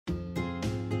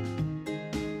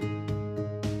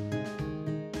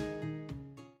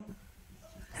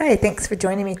Hi, thanks for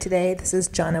joining me today. This is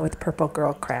Jonna with Purple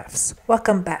Girl Crafts.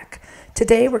 Welcome back.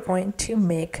 Today we're going to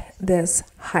make this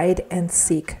hide and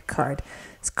seek card.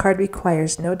 This card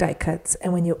requires no die cuts,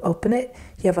 and when you open it,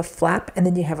 you have a flap and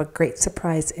then you have a great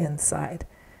surprise inside.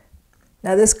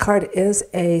 Now this card is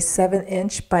a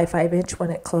 7-inch by 5-inch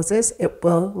when it closes. It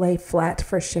will lay flat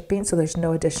for shipping, so there's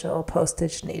no additional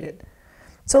postage needed.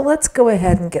 So let's go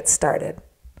ahead and get started.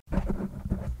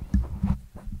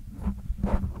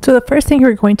 So the first thing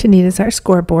we're going to need is our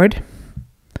scoreboard.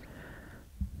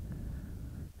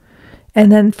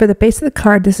 And then for the base of the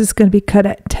card, this is going to be cut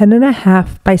at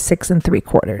 10.5 by 6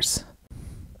 3/4.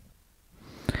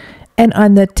 And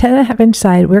on the 10.5 inch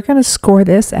side, we're going to score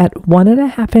this at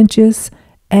 1.5 inches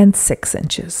and 6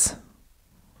 inches.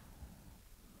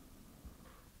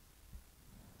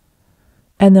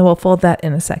 And then we'll fold that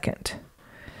in a second.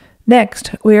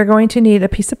 Next, we are going to need a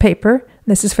piece of paper.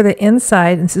 This is for the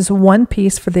inside. This is one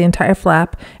piece for the entire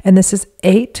flap, and this is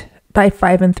 8 by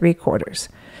 5 3/4.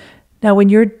 Now, when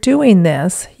you're doing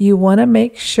this, you want to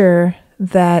make sure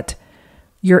that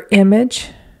your image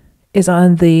is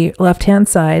on the left-hand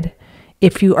side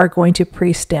if you are going to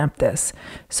pre-stamp this.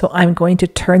 So I'm going to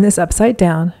turn this upside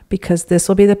down because this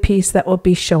will be the piece that will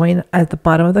be showing at the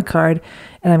bottom of the card,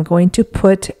 and I'm going to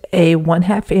put a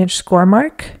 1/2 inch score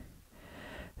mark,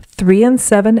 3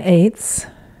 7/8,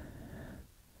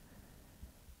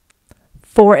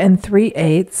 4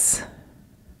 3/8,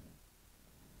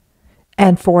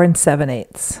 and 4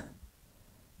 7/8.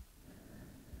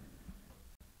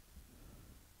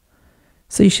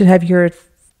 So you should have your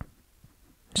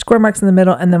score marks in the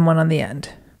middle and then one on the end.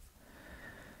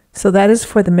 So that is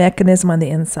for the mechanism on the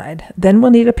inside. Then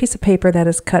we'll need a piece of paper that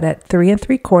is cut at 3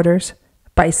 3/4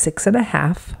 by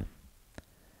 6.5.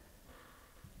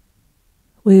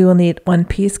 We will need one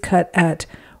piece cut at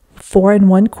 4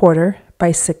 1/4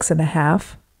 by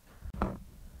 6.5.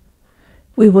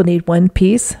 We will need one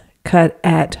piece cut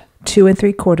at 2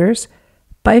 3/4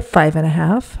 by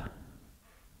 5.5.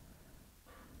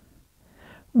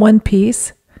 One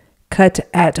piece cut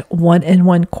at 1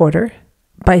 1/4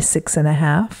 by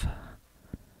 6.5.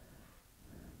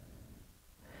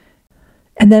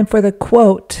 And then for the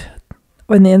quote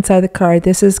on the inside of the card,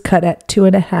 this is cut at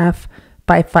 2.5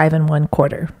 by 5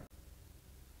 1/4.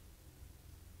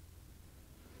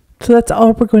 So that's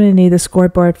all we're going to need the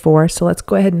scoreboard for. So let's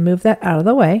go ahead and move that out of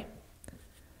the way.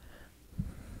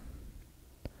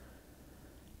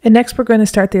 And next we're going to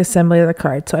start the assembly of the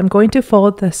card. So I'm going to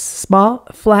fold the small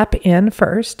flap in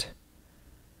first.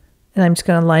 And I'm just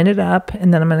going to line it up,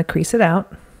 and then I'm going to crease it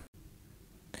out.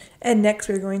 And next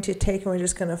we're going to take and we're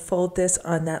just going to fold this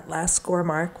on that last score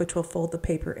mark, which will fold the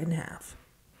paper in half.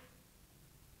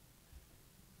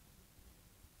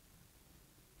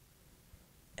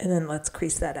 And then let's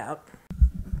crease that out.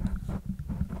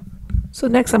 So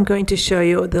next I'm going to show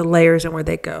you the layers and where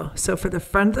they go. So for the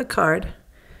front of the card,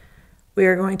 we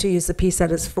are going to use the piece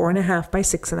that is 4.5 by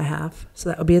 6.5. So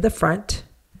that will be the front.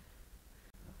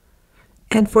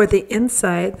 And for the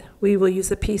inside, we will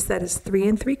use a piece that is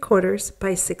 3 3/4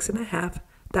 by 6.5.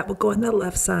 That will go on the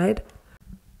left side.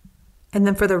 And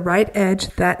then for the right edge,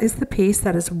 that is the piece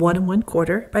that is 1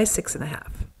 1/4 by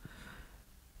 6.5.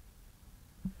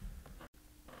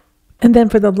 And then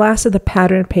for the last of the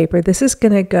pattern paper, this is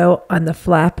going to go on the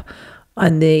flap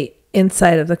on the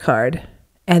inside of the card.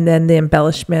 And then the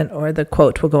embellishment or the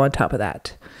quote will go on top of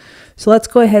that. So let's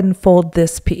go ahead and fold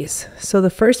this piece. So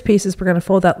the first piece is we're going to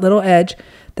fold that little edge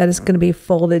that is going to be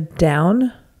folded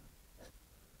down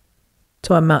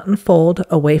to a mountain fold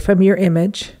away from your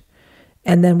image.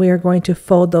 And then we are going to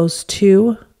fold those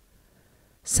two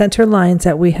center lines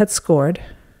that we had scored.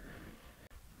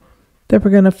 Then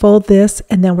we're going to fold this,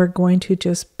 and then we're going to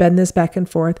just bend this back and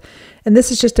forth. And this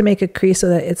is just to make a crease so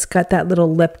that it's got that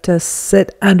little lip to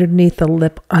sit underneath the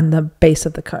lip on the base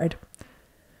of the card.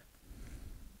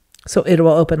 So it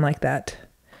will open like that.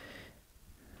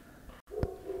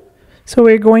 So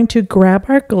we're going to grab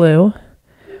our glue,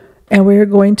 and we're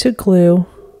going to glue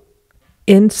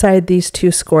inside these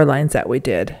two score lines that we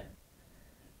did.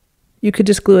 You could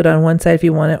just glue it on one side if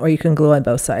you want it, or you can glue on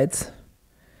both sides.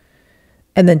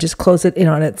 And then just close it in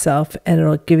on itself, and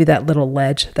it'll give you that little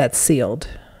ledge that's sealed.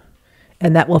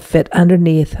 And that will fit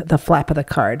underneath the flap of the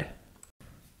card.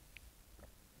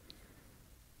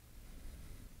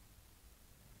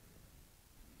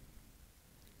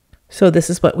 So this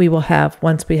is what we will have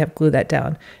once we have glued that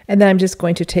down. And then I'm just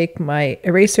going to take my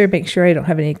eraser, make sure I don't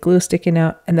have any glue sticking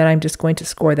out, and then I'm just going to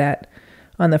score that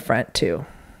on the front too.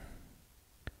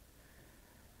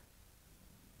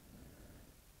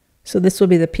 So this will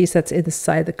be the piece that's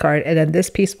inside the card, and then this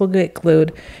piece will get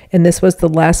glued, and this was the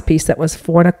last piece that was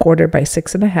 4 1/4 by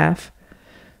 6 1/2.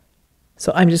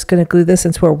 So I'm just going to glue this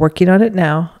since we're working on it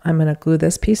now. I'm going to glue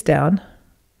this piece down.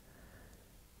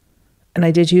 And I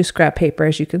did use scrap paper,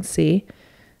 as you can see.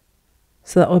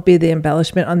 So that will be the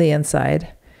embellishment on the inside.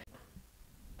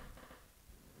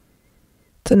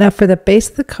 So now for the base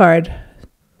of the card,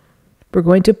 we're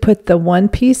going to put the one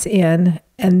piece in,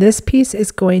 and this piece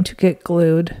is going to get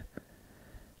glued.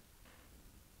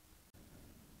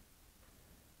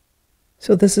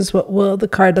 So this is what will the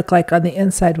card look like on the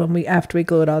inside after we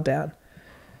glue it all down.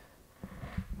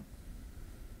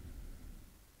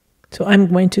 So I'm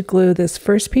going to glue this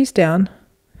first piece down.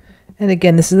 And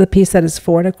again, this is the piece that is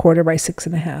 4 1/4 by 6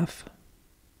 1/2.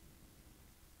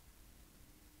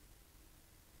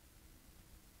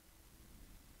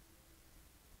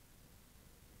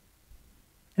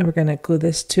 And we're going to glue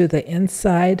this to the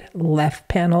inside left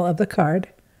panel of the card.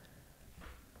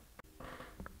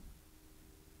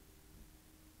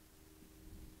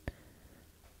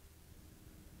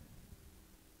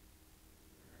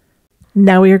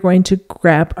 Now we are going to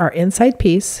grab our inside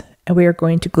piece and we are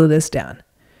going to glue this down.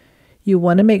 You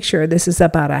want to make sure this is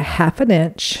about a 1/2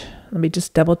 inch. Let me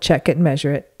just double check it and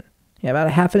measure it. Yeah, about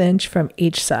a 1/2 inch from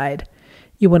each side.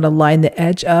 You want to line the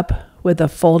edge up with the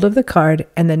fold of the card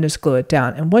and then just glue it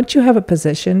down. And once you have it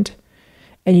positioned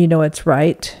and you know it's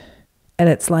right and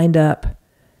it's lined up,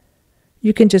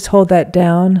 you can just hold that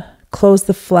down, close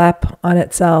the flap on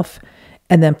itself,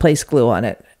 and then place glue on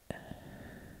it.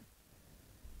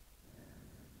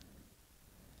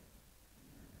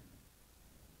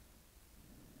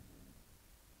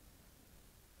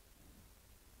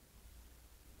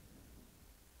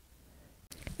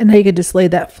 And now you can just lay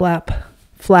that flap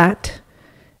flat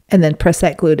and then press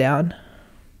that glue down.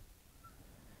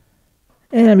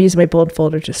 And I'm using my bold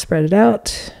folder to spread it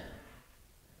out.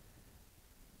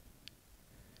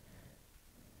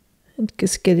 And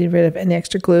just getting rid of any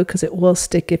extra glue because it will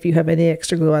stick if you have any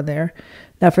extra glue on there.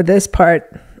 Now for this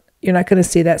part, you're not going to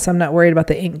see that, so I'm not worried about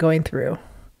the ink going through.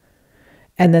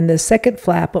 And then the second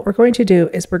flap, what we're going to do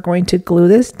is we're going to glue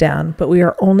this down, but we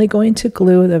are only going to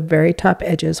glue the very top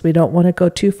edges. We don't want to go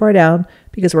too far down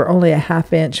because we're only a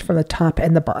 1/2 inch from the top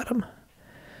and the bottom.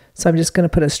 So I'm just going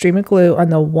to put a stream of glue on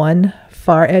the one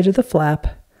far edge of the flap,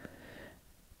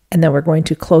 and then we're going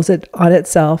to close it on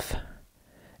itself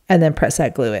and then press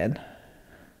that glue in.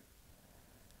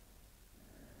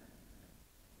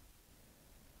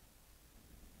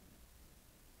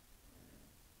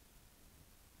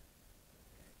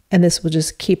 And this will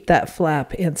just keep that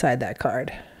flap inside that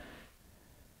card.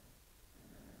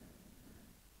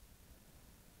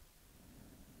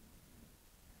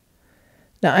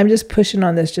 Now I'm just pushing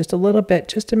on this just a little bit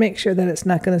just to make sure that it's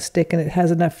not going to stick and it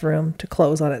has enough room to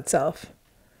close on itself.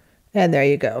 And there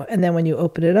you go. And then when you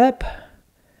open it up,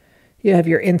 you have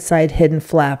your inside hidden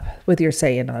flap with your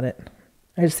saying on it.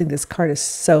 I just think this card is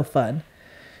so fun.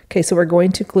 Okay, so we're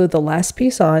going to glue the last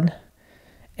piece on.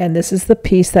 And this is the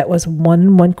piece that was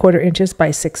 1 1/4 inches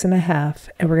by 6 1/2.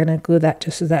 And we're going to glue that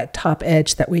just to that top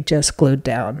edge that we just glued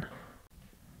down.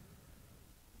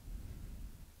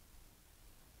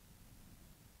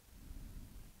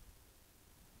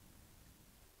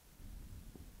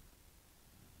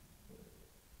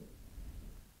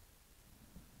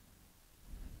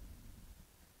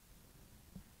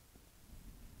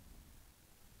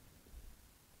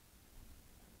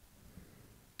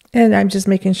 And I'm just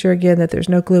making sure again that there's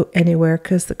no glue anywhere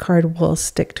because the card will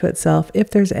stick to itself if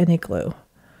there's any glue.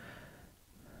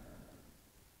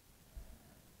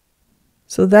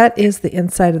 So that is the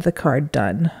inside of the card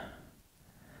done.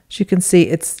 As you can see,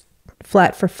 it's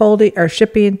flat for folding or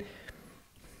shipping.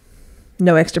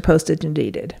 No extra postage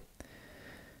needed.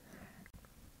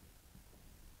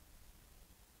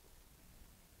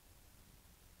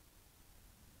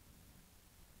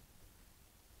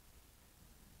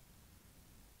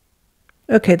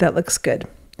 Okay, that looks good.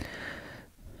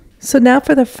 So now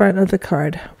for the front of the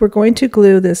card, we're going to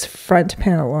glue this front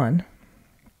panel on.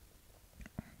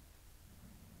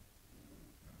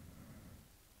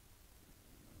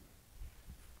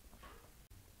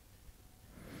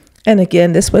 And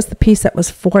again, this was the piece that was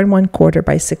 4 1/4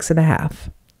 by 6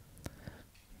 1/2.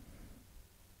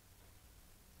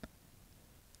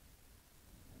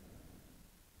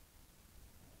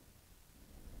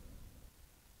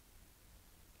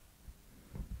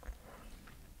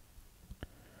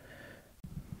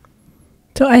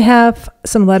 So I have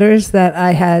some letters that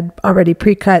I had already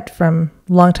pre-cut from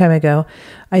a long time ago.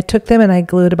 I took them and I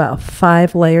glued about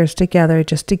 5 layers together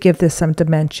just to give this some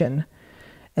dimension.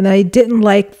 And then I didn't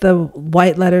like the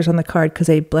white letters on the card because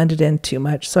they blended in too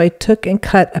much. So I took and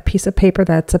cut a piece of paper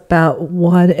that's about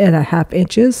 1 1/2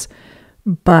 inches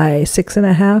by 6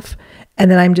 1/2. And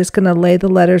then I'm just going to lay the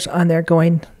letters on there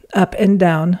going up and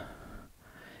down.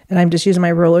 And I'm just using my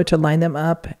ruler to line them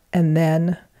up. And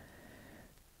then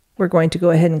we're going to go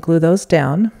ahead and glue those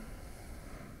down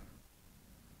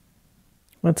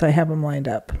once I have them lined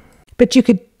up. But you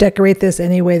could decorate this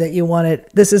any way that you want it.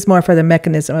 This is more for the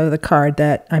mechanism of the card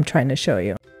that I'm trying to show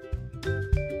you.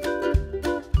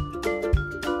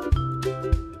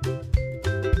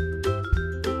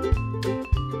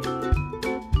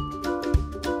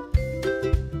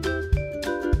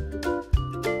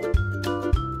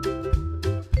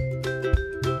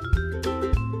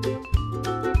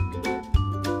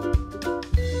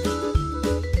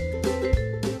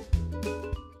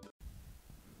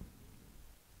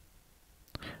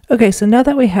 Okay, so now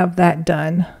that we have that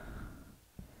done,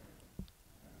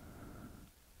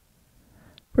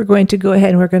 we're going to go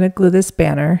ahead and we're going to glue this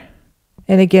banner.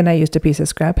 And again, I used a piece of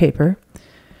scrap paper.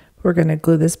 We're going to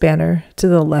glue this banner to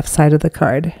the left side of the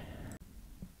card.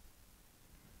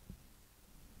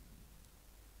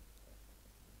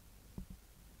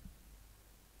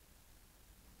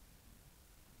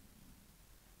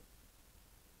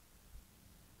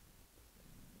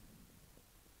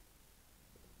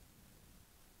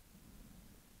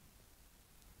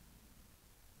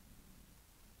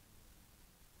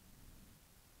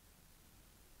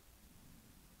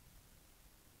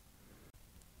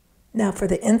 Now for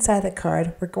the inside of the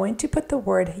card, we're going to put the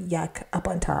word yuck up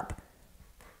on top.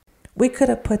 We could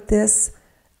have put this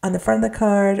on the front of the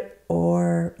card,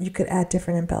 or you could add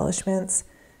different embellishments.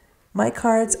 My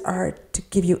cards are to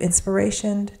give you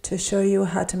inspiration, to show you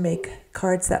how to make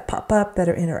cards that pop up, that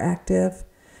are interactive.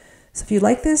 So if you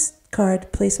like this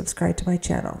card, please subscribe to my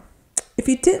channel. If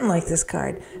you didn't like this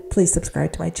card, please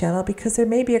subscribe to my channel, because there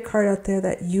may be a card out there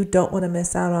that you don't want to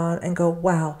miss out on and go,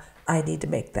 wow, I need to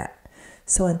make that.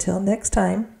 So until next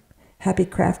time, happy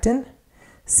crafting.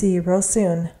 See you real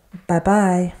soon.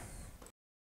 Bye-bye.